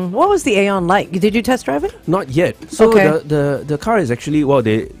 What was the Aeon like? Did you test drive it? Not yet. So Okay. the car is actually,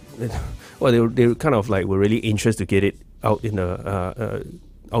 they kind of like were really anxious to get it out in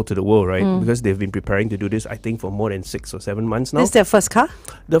out to the world, right? Because they've been preparing to do this, I think, for more than 6 or 7 months now. This is their first car?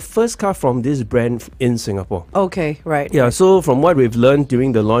 The first car from this brand in Singapore. Okay, right. Yeah. So from what we've learned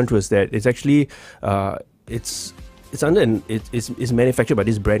during the launch was that it's actually it's manufactured by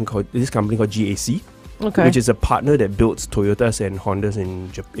this company called GAC. Okay. Which is a partner that builds Toyotas and Hondas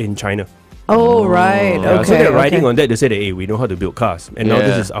in China. Oh, right. Yeah, Okay. so they're riding okay. on that. They say that, hey, we know how to build cars, and now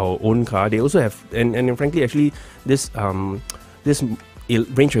this is our own car. They also have, and frankly, actually, this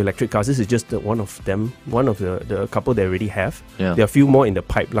range of electric cars. This is just one of them. One of the couple they already have. Yeah. There are a few more in the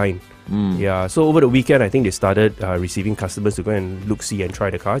pipeline. Yeah. So over the weekend, I think they started receiving customers to go and look, see, and try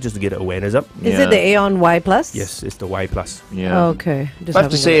the car just to get the awareness up. Is it the Aeon Y Plus? Yes, it's the Y Plus. Yeah. Okay. Just I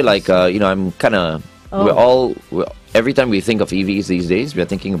have to having a say, look. like, I'm kind of. Every time we think of EVs these days, we're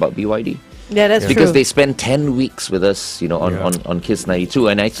thinking about BYD. Yeah, that's true. Because they spend 10 weeks with us, on Kiss 92.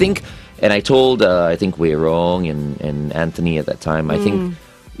 And I think, and I told, I think Wei Rong and Anthony at that time, I think,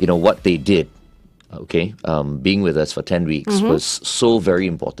 what they did, being with us for 10 weeks was so very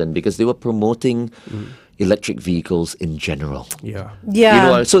important because they were promoting electric vehicles in general. Yeah.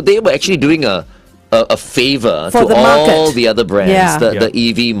 Yeah. So they were actually doing a favor For to the all market. the other brands, Yeah. the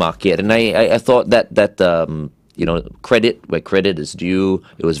EV market. And I thought that credit where credit is due,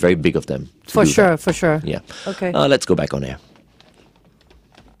 it was very big of them. to For do sure, that. for sure. Yeah. Okay. Let's go back on air.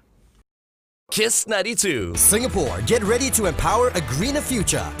 Kiss 92. Singapore, get ready to empower a greener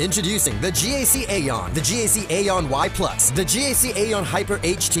future. Introducing the GAC Aeon, the GAC Aeon Y Plus, the GAC Aeon Hyper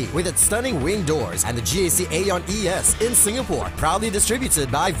HT with its stunning wing doors, and the GAC Aeon ES in Singapore, proudly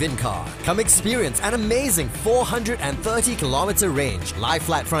distributed by Vincar. Come experience an amazing 430-kilometer range, live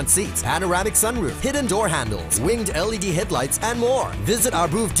flat front seats, panoramic sunroof, hidden door handles, winged LED headlights, and more. Visit our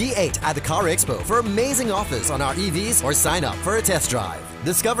booth D8 at the Car Expo for amazing offers on our EVs or sign up for a test drive.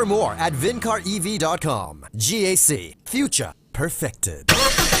 Discover more at vincarev.com. GAC. Future perfected.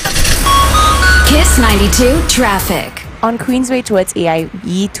 Kiss 92 traffic. On Queensway towards AIE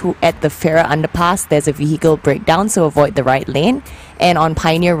at the Farrer Underpass, there's a vehicle breakdown, so avoid the right lane. And on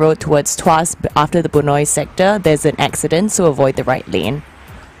Pioneer Road towards Tuas after the Bunoy sector, there's an accident, so avoid the right lane.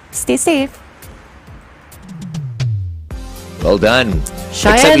 Stay safe. Well done.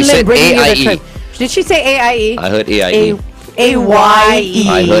 Cheyenne you Lynn said bringing you the AIE. trip. Did she say AIE? I heard AIE. AYE.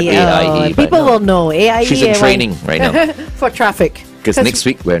 I heard AIE, but People no. will know. AIE. She's in AYE. training right now. For traffic. Because next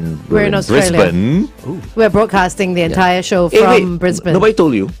week we're in Australia. Brisbane. We're broadcasting the entire show from Brisbane. Nobody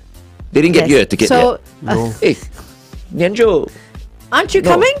told you. They didn't get you a ticket yet. No. Hey, Nian Tjoe. Aren't you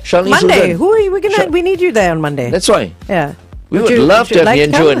coming? Monday. Who are you? We need you there on Monday. That's why. Yeah. We would love to have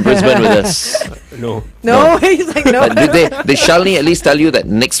Nian Tjoe in Brisbane with us. No. He's like, no. Did Shalini at least tell you that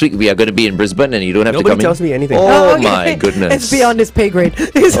next week we are going to be in Brisbane and you don't have to come in? Nobody tells me anything. Oh, my goodness. It's beyond his pay grade.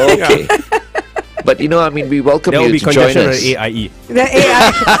 Okay. But we welcome you to join us. AIE. The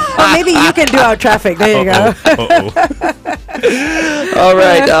AI. Or maybe you can do our traffic. There you go. All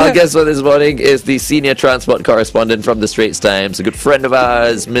right, our guest for this morning is the senior transport correspondent from the Straits Times, a good friend of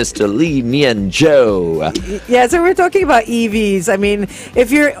ours, Mr. Lee Nian Tjoe. Yeah, so we're talking about EVs. I mean,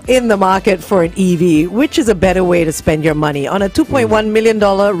 if you're in the market for an EV, which is a better way to spend your money? On a $2.1 million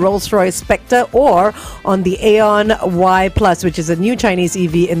Rolls-Royce Spectre or on the Aeon Y Plus, which is a new Chinese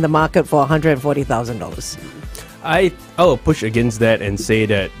EV in the market for $140,000? I will push against that and say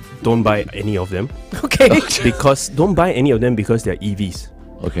that don't buy any of them. Okay. Because don't buy any of them because they're EVs.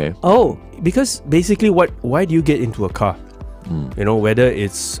 Okay. Oh, because basically why do you get into a car? Whether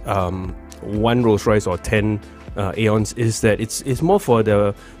it's one Rolls-Royce or 10 Aeons, is that it's more for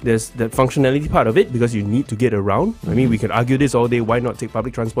there's the functionality part of it, because you need to get around. I mean, we can argue this all day, why not take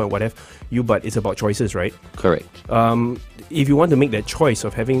public transport and whatever, but it's about choices, right? Correct. If you want to make that choice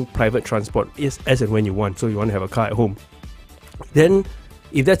of having private transport as and when you want, so you want to have a car at home, then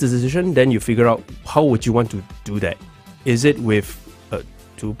if that's the decision, then you figure out how would you want to do that. Is it with a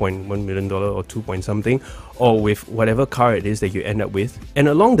 $2.1 million or 2 point something, or with whatever car it is that you end up with? And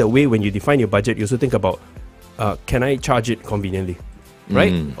along the way, when you define your budget, you also think about, can I charge it conveniently,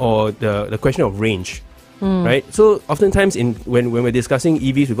 right? Or the question of range, right? So oftentimes when we're discussing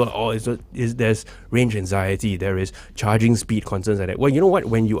EVs, we go, there's range anxiety, there is charging speed concerns like that. Well, you know what?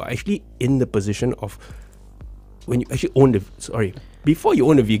 When you are actually in the position of, when you actually own before you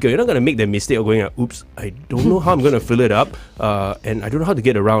own a vehicle, you're not going to make the mistake of going, oops, I don't know how I'm going to fill it up, and I don't know how to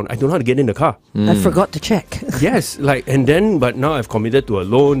get around, I don't know how to get in the car. I forgot to check. Yes, but now I've committed to a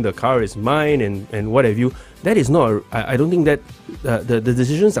loan, the car is mine, and what have you. That is not, I don't think that the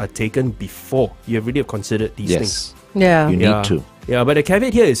decisions are taken before you have really considered these things. Yeah. You need to. Yeah, but the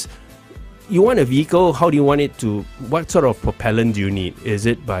caveat here is, you want a vehicle, how do you want it to, what sort of propellant do you need? Is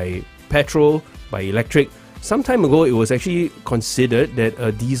it by petrol, by electric? Some time ago, it was actually considered that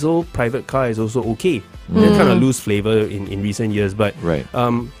a diesel private car is also okay. They kind of lose flavor in recent years, but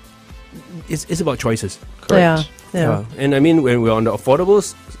it's about choices. Correct. Yeah. And I mean, when we're on the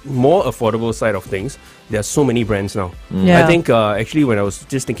more affordable side of things, there are so many brands now. I think actually, when I was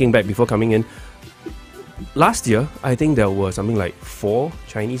just thinking back before coming in, last year, I think there were something like 4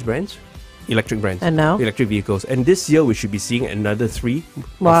 Chinese brands, electric brands. And now? Electric vehicles. And this year, we should be seeing another 3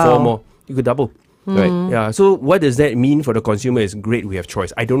 or 4 more. You could double. Right. Yeah. So what does that mean for the consumer? Is great. We have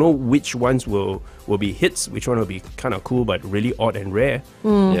choice. I don't know which ones will be hits. Which one will be kind of cool but really odd and rare.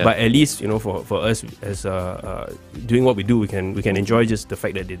 But at least for us as doing what we do, we can enjoy just the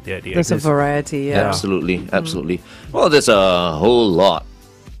fact that they there's exist. a variety. Yeah. Absolutely. Well, there's a whole lot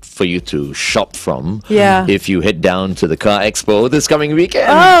for you to shop from if you head down to the Car Expo this coming weekend.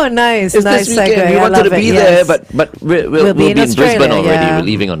 Oh, nice. It's nice this weekend. segue. We wanted to be there, but we'll be in Brisbane already. Yeah. We're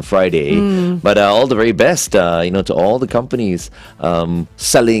leaving on Friday. But all the very best, to all the companies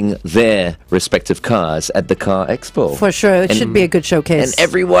selling their respective cars at the Car Expo. For sure. It should be a good showcase. And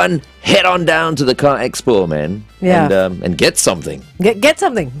everyone head on down to the Car Expo, man. Yeah. And get something. Get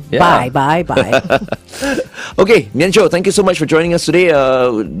something. Yeah. Bye. Okay, Nian Tjoe, thank you so much for joining us today.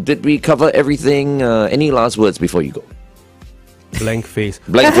 Did we cover everything? Any last words before you go? Blank face.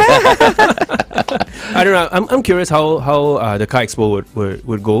 Blank face. I don't know. I'm curious how the Car Expo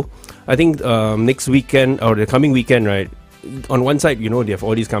would go. I think next weekend or the coming weekend, right? On one side, they have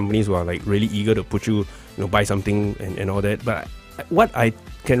all these companies who are like really eager to put you, buy something and all that. But what I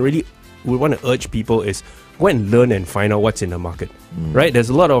would want to urge people is go and learn and find out what's in the market, right? There's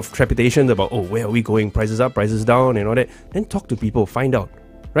a lot of trepidation about, where are we going? Prices up, prices down, and all that. Then talk to people, find out,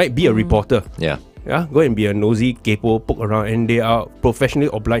 right? Be a reporter. Yeah. Go and be a nosy capo, poke around, and they are professionally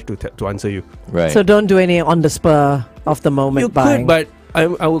obliged to answer you. Right. So don't do any on the spur of the moment you buying. could, but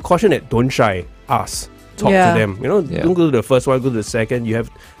I would caution it. Don't shy. Ask. Talk to them. Don't go to the first one. Go to the second.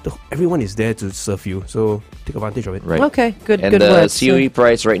 Everyone is there to serve you. So take advantage of it. Right. Okay. Good. And good the words. COE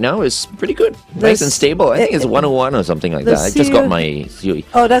price right now is pretty good, nice and stable. I think it's 101 or something like that. I just got my COE.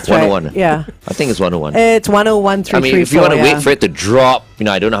 Oh, that's 101. right. Yeah. I think it's 101. It's 101.334. I mean, if you want to wait for it to drop,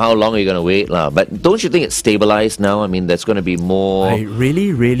 I don't know how long you're going to wait, but don't you think it's stabilized now? I mean, there's going to be more. I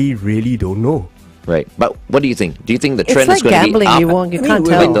really, really, really don't know. Right, but what do you think? Do you think the trend it's is going gambling, to be up? You can't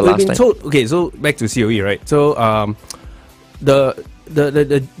tell. The last time. Okay, so back to COE, right? So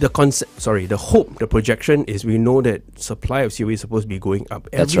the concept, the hope, the projection is we know that supply of COA is supposed to be going up.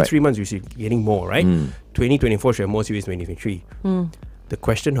 Every 3 months we should be getting more, right? 2024 should have more COAs 2023. The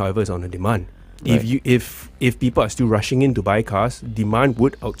question, however, is on the demand. Right. If people are still rushing in to buy cars, demand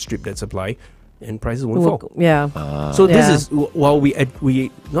would outstrip that supply, and prices won't fall. Yeah. So this is while we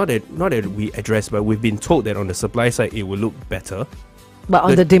not that we address, but we've been told that on the supply side it will look better, but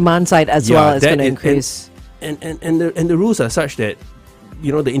on the demand side as well, it's going to increase. And the rules are such that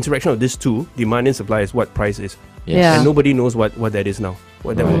the interaction of these two, demand and supply, is what price is. Yes. Yeah. And nobody knows what that is now.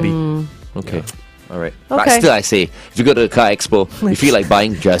 What that will be. Okay. Yeah. All right. But still, I say, if you go to a car expo, you feel like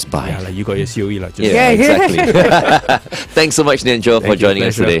buying, just buy. Yeah, like you got your COE. Exactly. Thanks so much, Nian Tjoe, for joining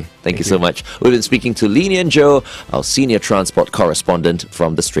us today. Thank you so much. We've been speaking to Lee Nian Tjoe, our senior transport correspondent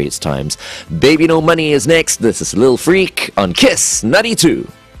from the Straits Times. Baby No Money is next. This is Lil Freak on Kiss 92.